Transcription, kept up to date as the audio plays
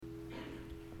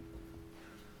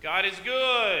God is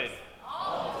good.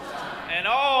 All the time. And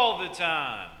all the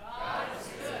time. God is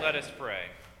good. Let us pray.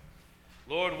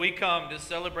 Lord, we come to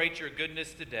celebrate your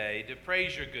goodness today, to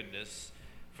praise your goodness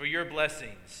for your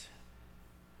blessings.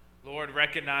 Lord,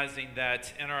 recognizing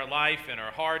that in our life, in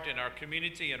our heart, in our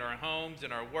community, in our homes,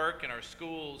 in our work, in our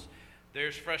schools,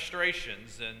 there's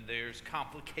frustrations and there's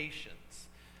complications.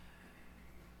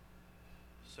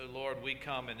 So, Lord, we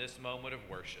come in this moment of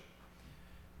worship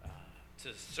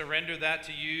to surrender that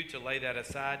to you, to lay that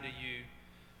aside to you,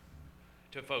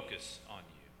 to focus on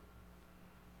you.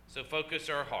 So focus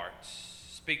our hearts.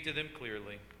 Speak to them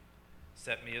clearly.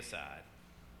 Set me aside.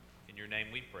 In your name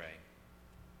we pray.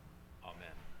 Amen.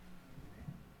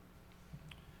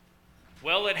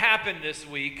 Well, it happened this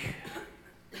week.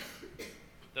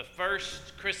 The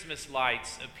first Christmas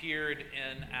lights appeared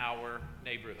in our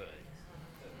neighborhood.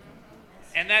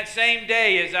 And that same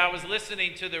day, as I was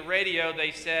listening to the radio,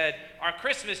 they said, our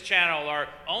Christmas channel, our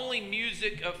only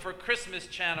music for Christmas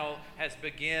channel has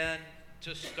begun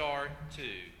to start too.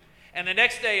 And the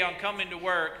next day, on coming to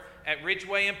work at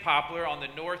Ridgeway and Poplar on the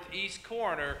northeast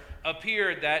corner,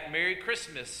 appeared that Merry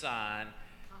Christmas sign.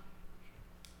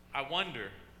 I wonder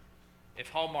if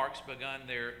Hallmark's begun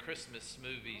their Christmas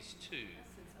movies too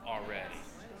already.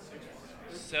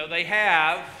 So they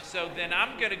have. So then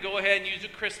I'm going to go ahead and use a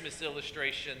Christmas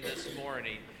illustration this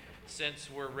morning since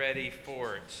we're ready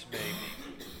for it, maybe.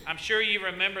 I'm sure you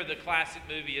remember the classic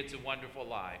movie, It's a Wonderful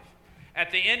Life.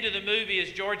 At the end of the movie,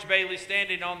 as George Bailey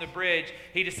standing on the bridge,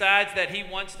 he decides that he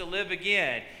wants to live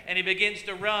again. And he begins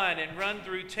to run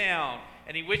through town.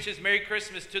 And he wishes Merry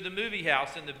Christmas to the movie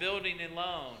house and the building and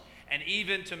loan, and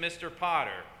even to Mr.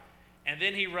 Potter. And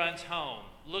then he runs home,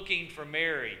 looking for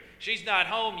Mary. She's not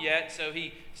home yet, so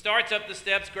he starts up the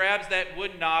steps, grabs that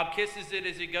wood knob, kisses it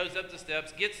as he goes up the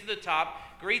steps, gets to the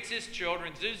top, greets his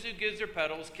children. Zuzu gives her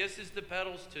petals, kisses the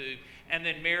petals too, and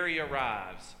then Mary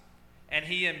arrives. And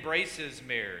he embraces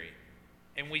Mary.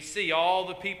 And we see all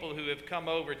the people who have come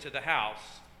over to the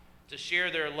house to share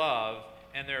their love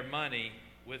and their money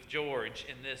with George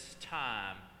in this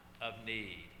time of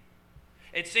need.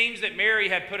 It seems that Mary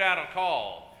had put out a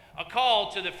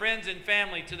call to the friends and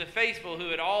family, to the faithful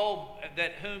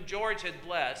whom George had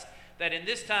blessed, that in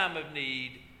this time of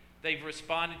need, they've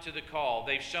responded to the call.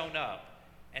 They've shown up,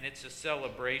 and it's a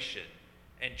celebration.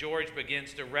 And George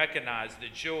begins to recognize the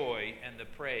joy and the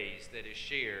praise that is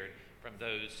shared from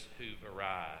those who've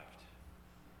arrived.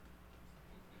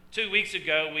 2 weeks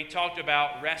ago, we talked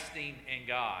about resting in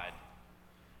God.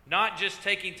 Not just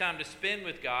taking time to spend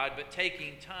with God, but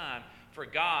taking time for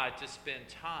God to spend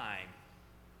time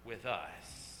with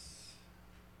us.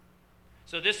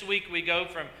 So this week we go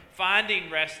from finding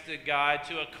rest in God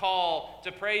to a call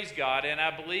to praise God, and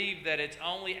I believe that it's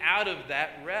only out of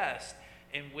that rest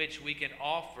in which we can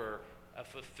offer a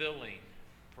fulfilling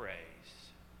praise.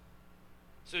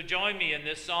 So join me in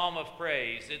this psalm of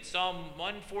praise. It's Psalm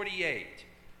 148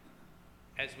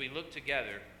 as we look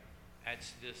together at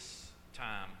this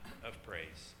time of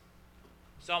praise.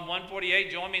 Psalm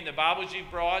 148, join me in the Bibles you've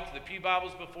brought, the pew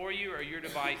Bibles before you, or your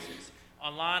devices.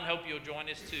 Online, hope you'll join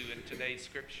us too in today's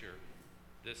scripture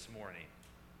this morning.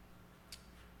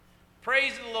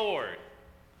 Praise the Lord.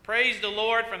 Praise the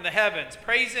Lord from the heavens.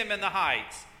 Praise him in the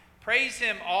heights. Praise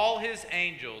him, all his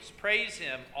angels. Praise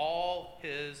him, all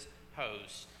his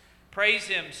hosts. Praise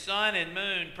him, sun and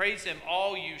moon. Praise him,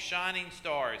 all you shining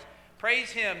stars.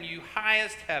 Praise him, you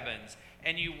highest heavens,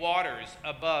 and you waters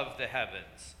above the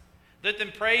heavens. Let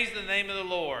them praise the name of the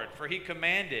Lord, for he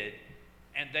commanded,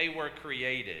 and they were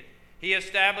created. He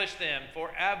established them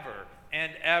forever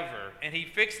and ever, and he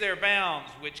fixed their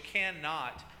bounds, which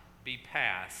cannot be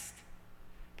passed.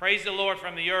 Praise the Lord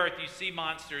from the earth, you sea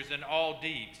monsters and all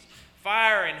deeps,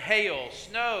 fire and hail,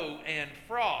 snow and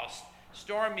frost,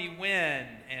 stormy wind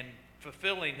and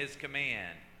fulfilling his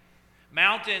command,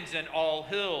 mountains and all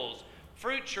hills,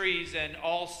 fruit trees and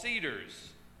all cedars,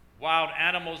 wild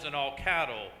animals and all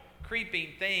cattle, creeping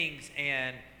things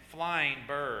and flying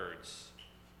birds,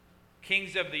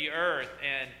 kings of the earth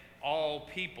and all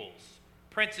peoples,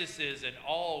 princesses and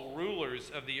all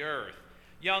rulers of the earth,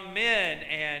 young men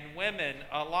and women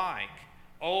alike,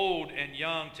 old and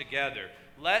young together.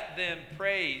 Let them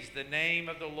praise the name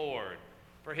of the Lord,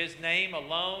 for his name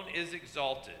alone is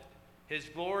exalted. His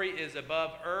glory is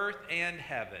above earth and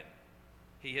heaven.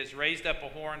 He has raised up a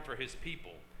horn for his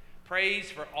people, praise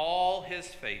for all his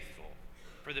faithful,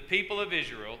 for the people of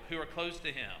Israel who are close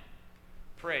to him.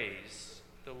 Praise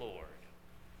the Lord.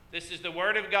 This is the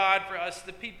word of God for us,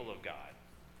 the people of God.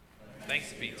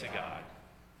 Thanks be to God.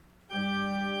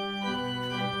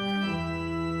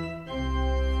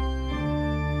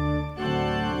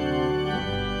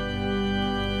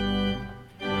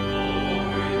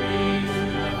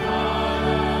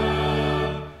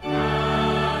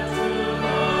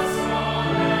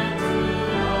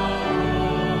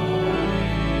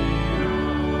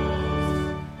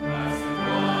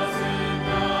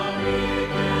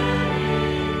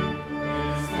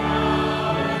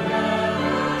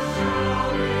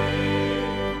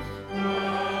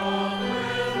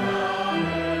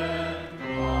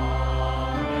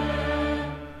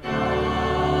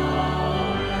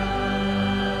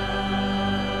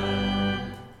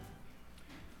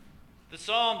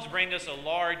 Psalms bring us a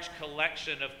large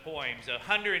collection of poems,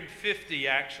 150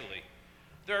 actually.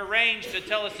 They're arranged to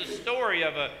tell us a story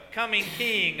of a coming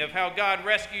king, of how God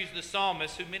rescues the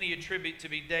psalmist, who many attribute to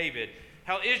be David,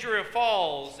 how Israel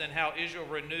falls, and how Israel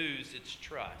renews its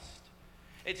trust.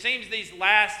 It seems these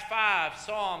last 5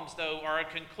 psalms, though, are a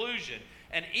conclusion,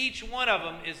 and each one of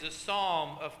them is a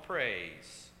psalm of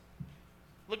praise.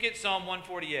 Look at Psalm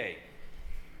 148.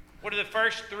 What are the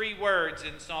first 3 words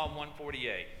in Psalm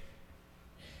 148?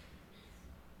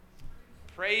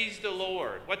 Praise the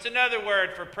Lord. What's another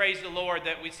word for praise the Lord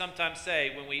that we sometimes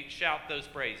say when we shout those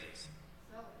praises?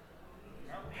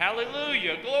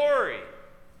 Hallelujah, glory.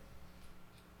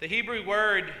 The Hebrew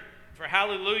word for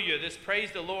hallelujah, this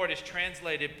praise the Lord, is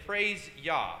translated praise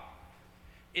Yah.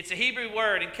 It's a Hebrew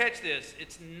word, and catch this,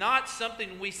 it's not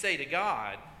something we say to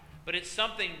God, but it's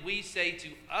something we say to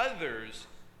others,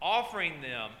 offering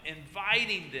them,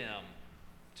 inviting them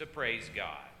to praise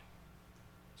God.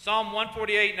 Psalm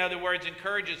 148, in other words,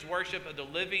 encourages worship of the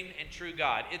living and true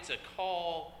God. It's a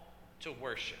call to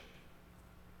worship.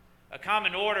 A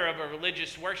common order of a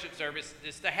religious worship service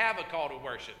is to have a call to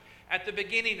worship at the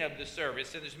beginning of the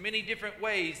service, and there's many different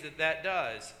ways that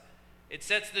does. It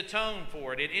sets the tone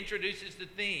for it. It introduces the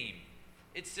theme.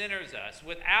 It centers us.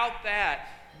 Without that,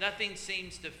 nothing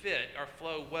seems to fit or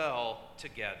flow well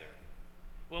together.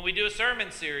 When we do a sermon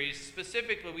series,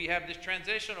 specifically, we have this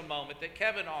transitional moment that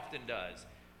Kevin often does.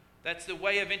 That's the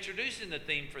way of introducing the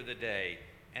theme for the day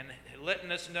and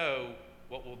letting us know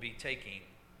what will be taking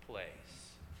place.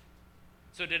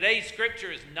 So today's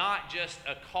scripture is not just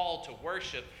a call to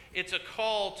worship, it's a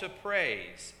call to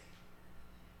praise.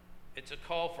 It's a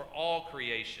call for all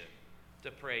creation to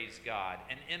praise God,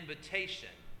 an invitation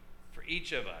for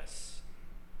each of us.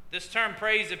 This term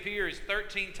praise appears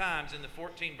 13 times in the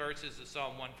 14 verses of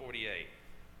Psalm 148.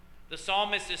 The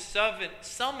psalmist is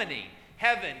summoning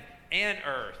heaven and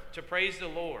earth to praise the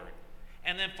Lord,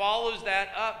 and then follows that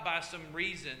up by some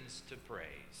reasons to praise.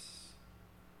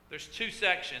 There's 2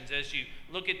 sections as you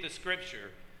look at the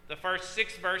scripture. The first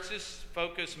 6 verses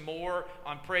focus more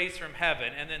on praise from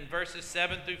heaven, and then verses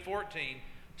 7 through 14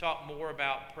 talk more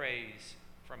about praise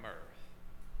from earth.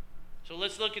 So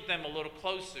let's look at them a little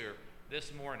closer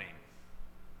this morning.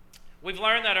 We've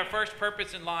learned that our first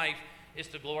purpose in life is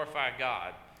to glorify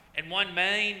God. And one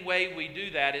main way we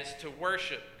do that is to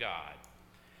worship God.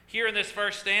 Here in this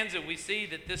first stanza, we see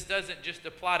that this doesn't just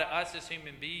apply to us as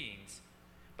human beings,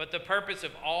 but the purpose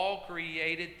of all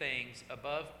created things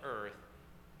above earth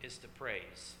is to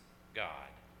praise God.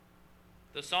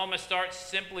 The psalmist starts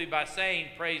simply by saying,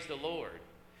 praise the Lord.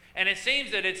 And it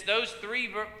seems that it's those three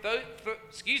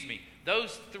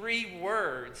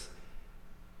words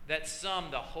that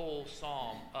sum the whole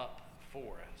psalm up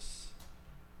for us.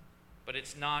 But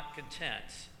it's not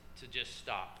content to just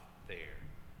stop there.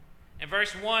 In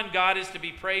verse 1, God is to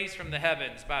be praised from the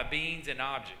heavens by beings and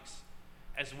objects,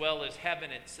 as well as heaven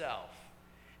itself.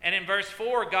 And in verse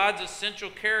 4, God's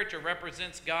essential character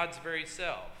represents God's very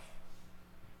self.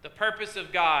 The purpose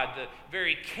of God, the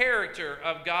very character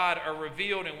of God are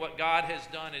revealed in what God has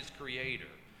done as creator.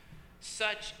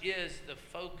 Such is the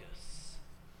focus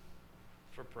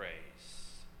for praise.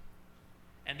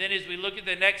 And then as we look at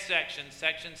the next section,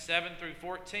 sections 7 through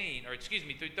 13,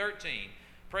 through 13,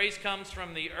 praise comes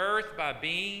from the earth by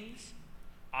beings,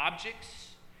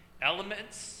 objects,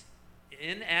 elements,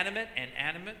 inanimate and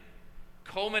animate,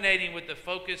 culminating with the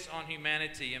focus on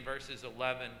humanity in verses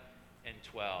 11 and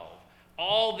 12.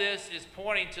 All this is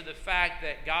pointing to the fact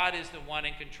that God is the one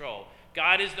in control.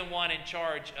 God is the one in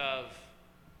charge of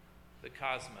the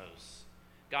cosmos.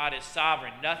 God is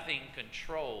sovereign. Nothing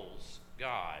controls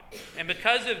God. And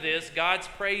because of this, God's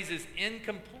praise is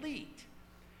incomplete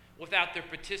without the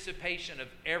participation of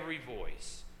every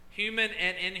voice, human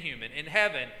and inhuman, in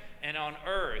heaven and on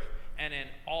earth and in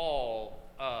all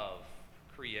of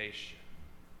creation.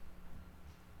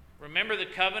 Remember the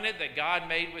covenant that God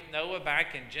made with Noah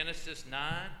back in Genesis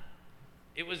 9?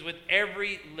 It was with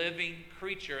every living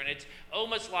creature, and it's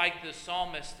almost like the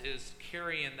psalmist is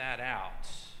carrying that out.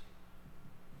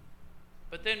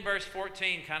 But then verse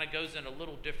 14 kind of goes in a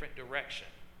little different direction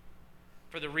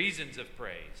for the reasons of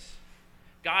praise.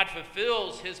 God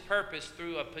fulfills his purpose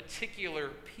through a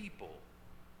particular people,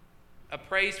 a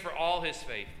praise for all his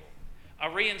faithful, a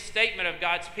reinstatement of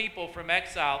God's people from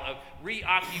exile, of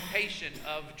reoccupation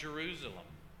of Jerusalem.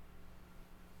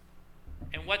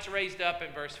 And what's raised up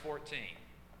in verse 14?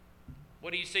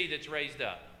 What do you see that's raised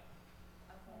up?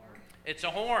 A horn. It's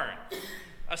a horn,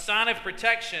 a sign of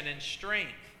protection and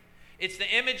strength. It's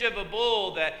the image of a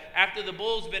bull that after the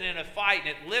bull's been in a fight and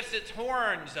it lifts its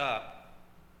horns up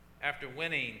after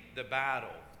winning the battle.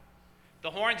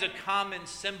 The horn's a common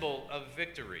symbol of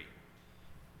victory.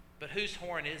 But whose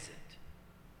horn is it?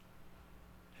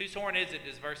 Whose horn is it,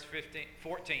 does verse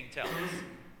 14 tell us?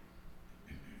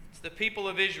 It's the people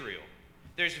of Israel.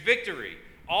 There's victory.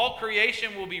 All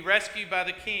creation will be rescued by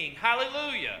the King.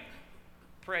 Hallelujah!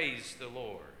 Praise the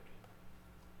Lord.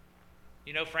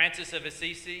 You know Francis of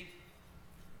Assisi?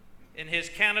 In his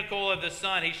Canticle of the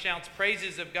Sun, he shouts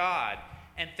praises of God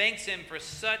and thanks him for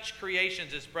such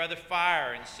creations as Brother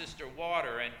Fire and Sister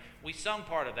Water, and we sung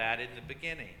part of that in the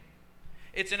beginning.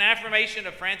 It's an affirmation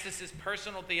of Francis's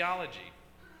personal theology,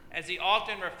 as he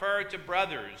often referred to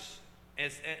brothers,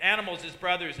 as animals as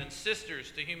brothers and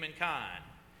sisters to humankind,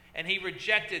 and he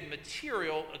rejected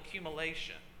material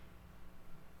accumulation.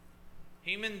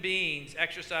 Human beings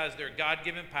exercise their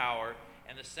God-given power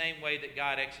in the same way that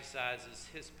God exercises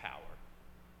his power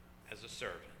as a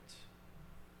servant.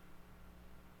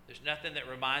 There's nothing that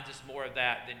reminds us more of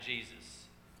that than Jesus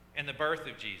and the birth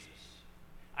of Jesus.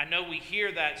 I know we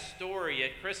hear that story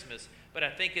at Christmas, but I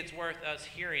think it's worth us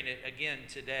hearing it again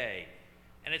today.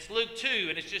 And it's Luke 2,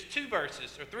 and it's just two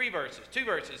verses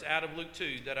out of Luke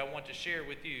 2 that I want to share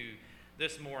with you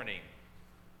this morning.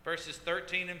 Verses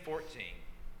 13 and 14.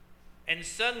 And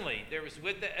suddenly there was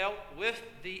with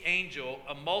the angel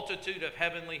a multitude of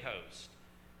heavenly hosts,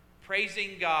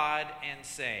 praising God and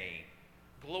saying,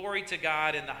 Glory to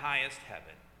God in the highest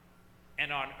heaven,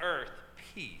 and on earth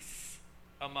peace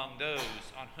among those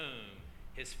on whom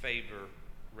his favor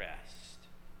rests.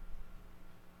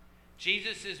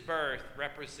 Jesus' birth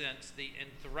represents the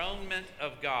enthronement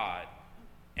of God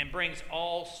and brings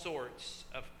all sorts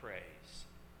of praise.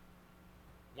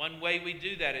 One way we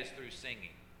do that is through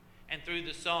singing and through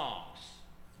the songs.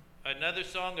 Another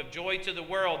song of joy to the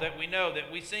world that we know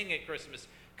that we sing at Christmas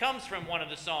comes from one of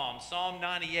the Psalms, Psalm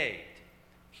 98.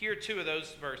 Hear two of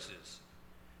those verses.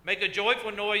 Make a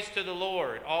joyful noise to the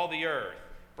Lord, all the earth.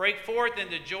 Break forth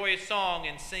into joyous song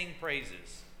and sing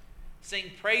praises.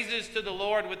 Sing praises to the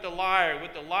Lord with the lyre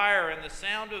and the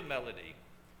sound of melody,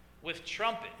 with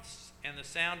trumpets and the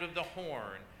sound of the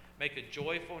horn. Make a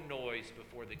joyful noise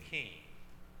before the King,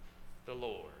 the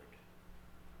Lord.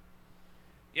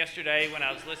 Yesterday, when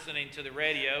I was listening to the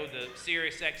radio, the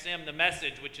Sirius XM, The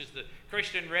Message, which is the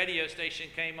Christian radio station,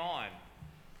 came on.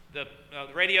 The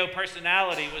radio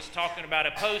personality was talking about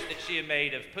a post that she had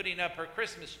made of putting up her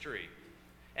Christmas tree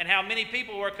and how many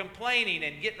people were complaining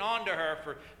and getting on to her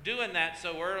for doing that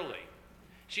so early.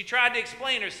 She tried to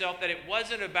explain herself that it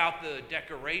wasn't about the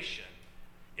decoration.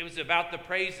 It was about the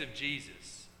praise of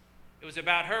Jesus. It was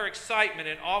about her excitement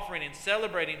in offering and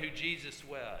celebrating who Jesus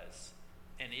was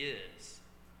and is.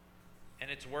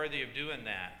 And it's worthy of doing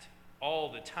that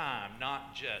all the time,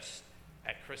 not just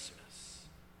at Christmas.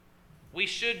 We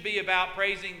should be about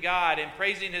praising God and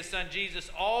praising his son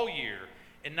Jesus all year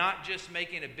and not just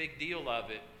making a big deal of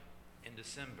it in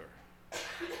December.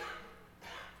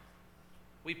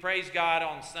 We praise God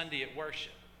on Sunday at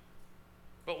worship.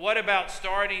 But what about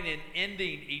starting and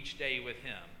ending each day with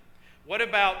him? What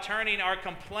about turning our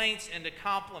complaints into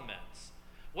compliments?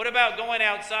 What about going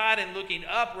outside and looking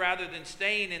up rather than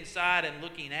staying inside and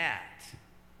looking at?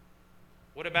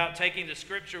 What about taking the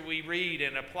scripture we read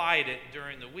and applying it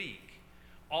during the week?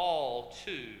 All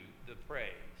to the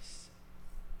praise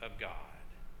of God.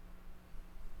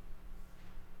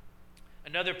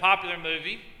 Another popular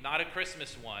movie, not a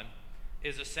Christmas one,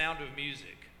 is The Sound of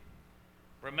Music.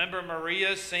 Remember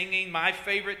Maria singing My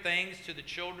Favorite Things to the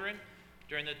children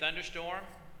during the thunderstorm?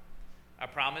 I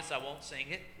promise I won't sing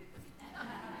it,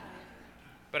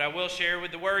 but I will share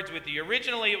with the words with you.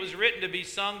 Originally, it was written to be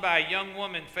sung by a young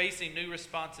woman facing new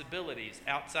responsibilities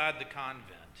outside the convent.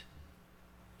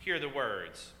 Hear the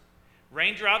words.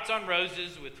 Raindrops on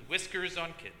roses with whiskers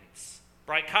on kittens,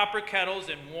 bright copper kettles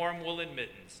and warm woolen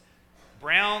mittens,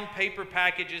 brown paper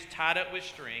packages tied up with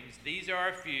strings. These are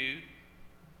a few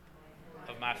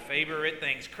of my favorite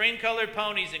things. Cream-colored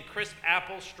ponies and crisp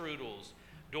apple strudels,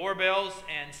 doorbells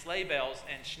and sleigh bells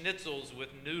and schnitzels with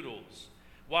noodles.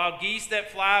 Wild geese that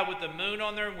fly with the moon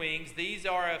on their wings. These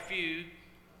are a few.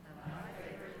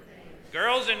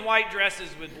 Girls in white dresses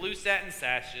with blue satin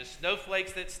sashes,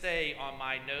 snowflakes that stay on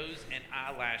my nose and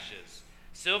eyelashes,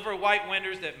 silver white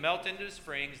winters that melt into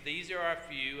springs. These are a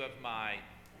few of my.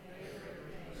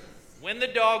 When the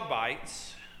dog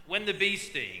bites, when the bee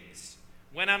stings,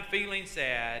 when I'm feeling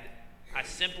sad, I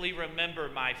simply remember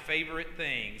my favorite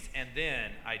things, and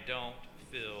then I don't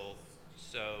feel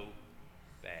so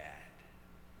bad.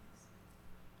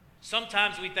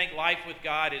 Sometimes we think life with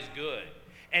God is good.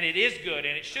 And it is good,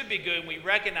 and it should be good, and we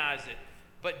recognize it.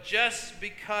 But just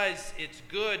because it's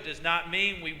good does not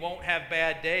mean we won't have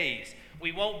bad days.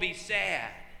 We won't be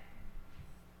sad.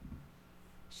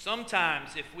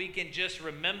 Sometimes if we can just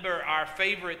remember our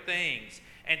favorite things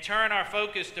and turn our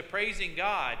focus to praising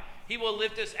God, He will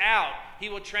lift us out, He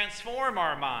will transform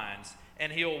our minds,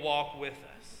 and He'll walk with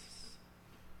us.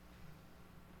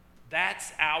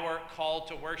 That's our call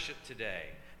to worship today.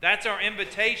 That's our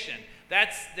invitation.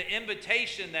 That's the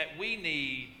invitation that we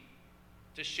need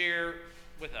to share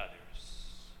with others.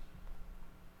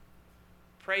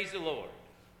 Praise the Lord.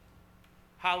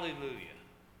 Hallelujah.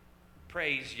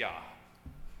 Praise Yah.